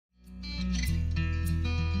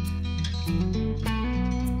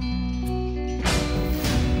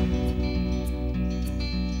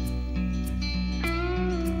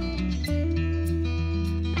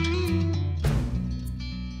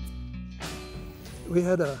We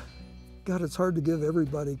had God, it's hard to give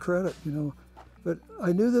everybody credit, you know, but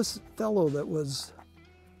I knew this fellow that was,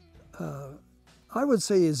 I would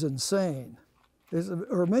say he's insane.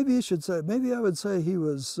 Or maybe you should say, maybe I would say he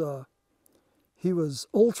was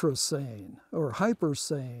ultra sane or hyper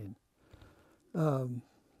sane.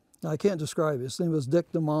 I can't describe it. His name was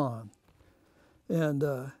Dick DeMond. And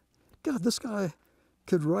God, this guy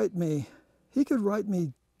could write me, he could write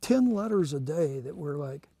me 10 letters a day that were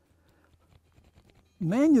like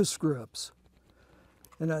manuscripts.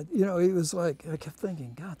 And you know, he was like, I kept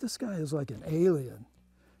thinking, God, this guy is like an alien.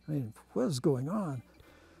 I mean, what is going on?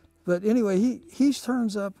 But anyway, he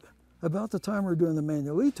turns up about the time we're doing the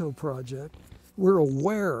Manuelito project. We're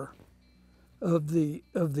aware of the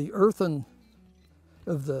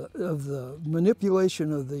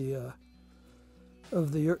manipulation of the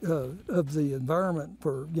environment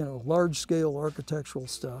for, you know, large scale architectural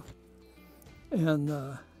stuff.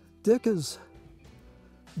 And Dick is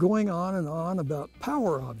going on and on about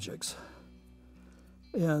power objects.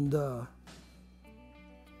 And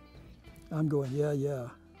I'm going, yeah.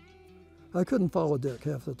 I couldn't follow Dick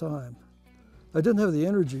half the time. I didn't have the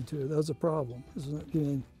energy to. That was a problem, isn't it? I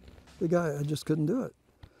mean, the guy, I just couldn't do it.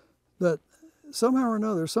 But somehow or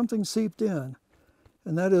another, something seeped in,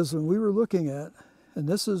 and that is when we were looking at, and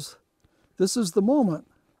this is the moment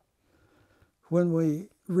when we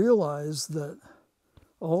realized that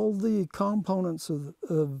all the components of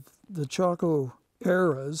the Chaco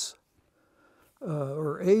eras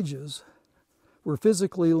or ages were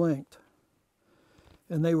physically linked,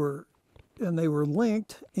 and they were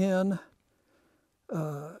linked in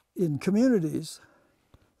communities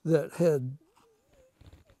that had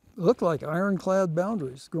looked like ironclad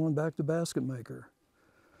boundaries going back to Basket Maker.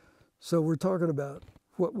 So we're talking about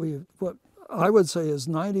what I would say is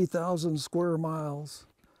 90,000 square miles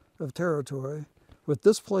of territory, with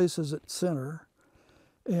this place as its center,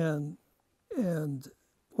 and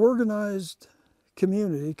organized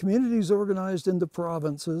communities organized into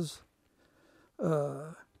provinces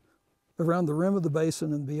around the rim of the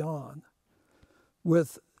basin and beyond,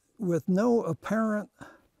 with no apparent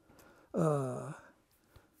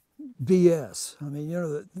BS. I mean, you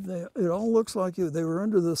know, it all looks like they were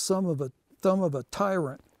under the thumb of a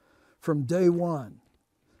tyrant from day one.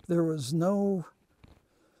 There was no,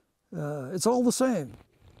 it's all the same.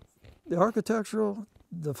 The architectural,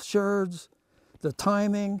 the sherds, the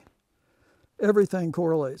timing, everything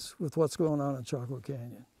correlates with what's going on in Chaco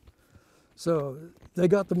Canyon. So they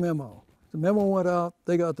got the memo. The memo went out,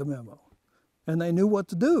 they got the memo. And they knew what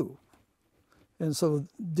to do. And so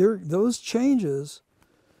those changes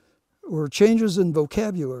were changes in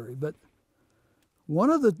vocabulary. But one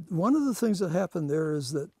of the things that happened there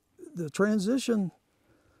is that the transition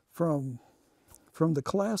from the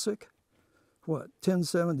classic,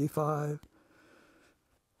 1075,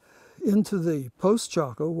 into the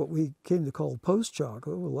post-Chaco, what we came to call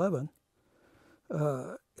post-Chaco, 11,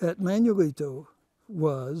 at Manuelito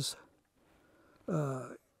was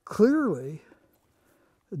clearly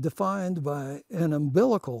defined by an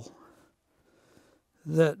umbilical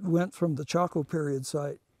that went from the Chaco period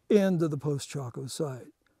site into the post-Chaco site.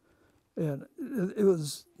 And there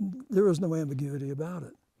was no ambiguity about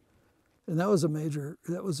it. And that was a major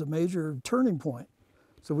turning point.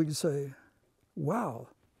 So we could say, wow,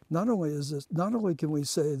 not only can we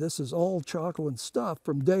say this is all Chacoan stuff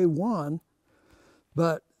from day one,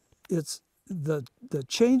 but it's the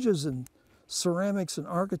changes in ceramics and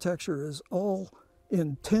architecture is all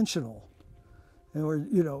intentional. And we're,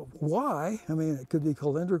 you know, why? I mean, it could be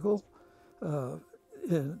calendrical, and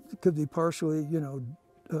it could be partially, you know,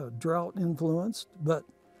 drought influenced, but,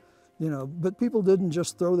 you know, but people didn't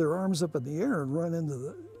just throw their arms up in the air and run into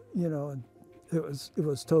the, you know, and it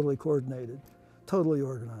was totally coordinated, totally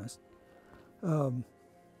organized. And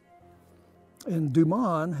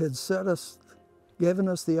Dumont had given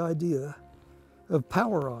us the idea of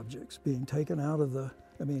power objects being taken out of the,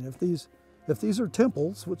 I mean, if these are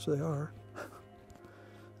temples, which they are,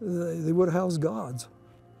 they would house gods.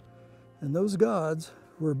 And those gods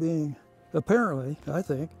were being, apparently, I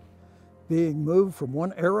think, being moved from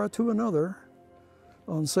one era to another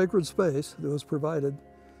on sacred space that was provided.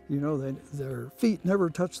 You know, their feet never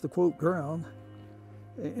touched the, quote, ground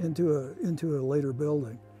into a later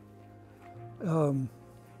building. So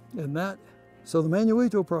the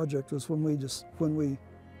Manuelito project was when we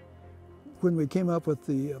came up with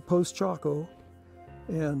the post-Chaco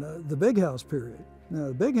and the Big House period. Now,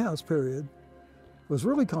 the Big House period was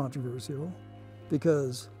really controversial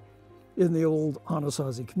because in the old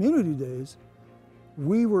Anasazi community days,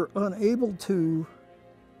 we were unable to,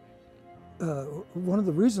 one of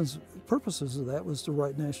the purposes of that was to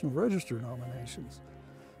write National Register nominations.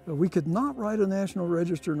 We could not write a National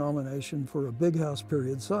Register nomination for a big house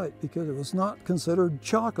period site because it was not considered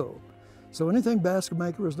Chaco. So anything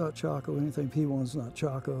Basket-Maker is not Chaco, anything P1 is not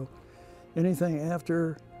Chaco, anything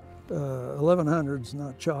after 1100 is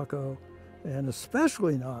not Chaco, and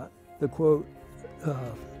especially not the quote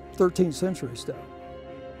 13th century stuff.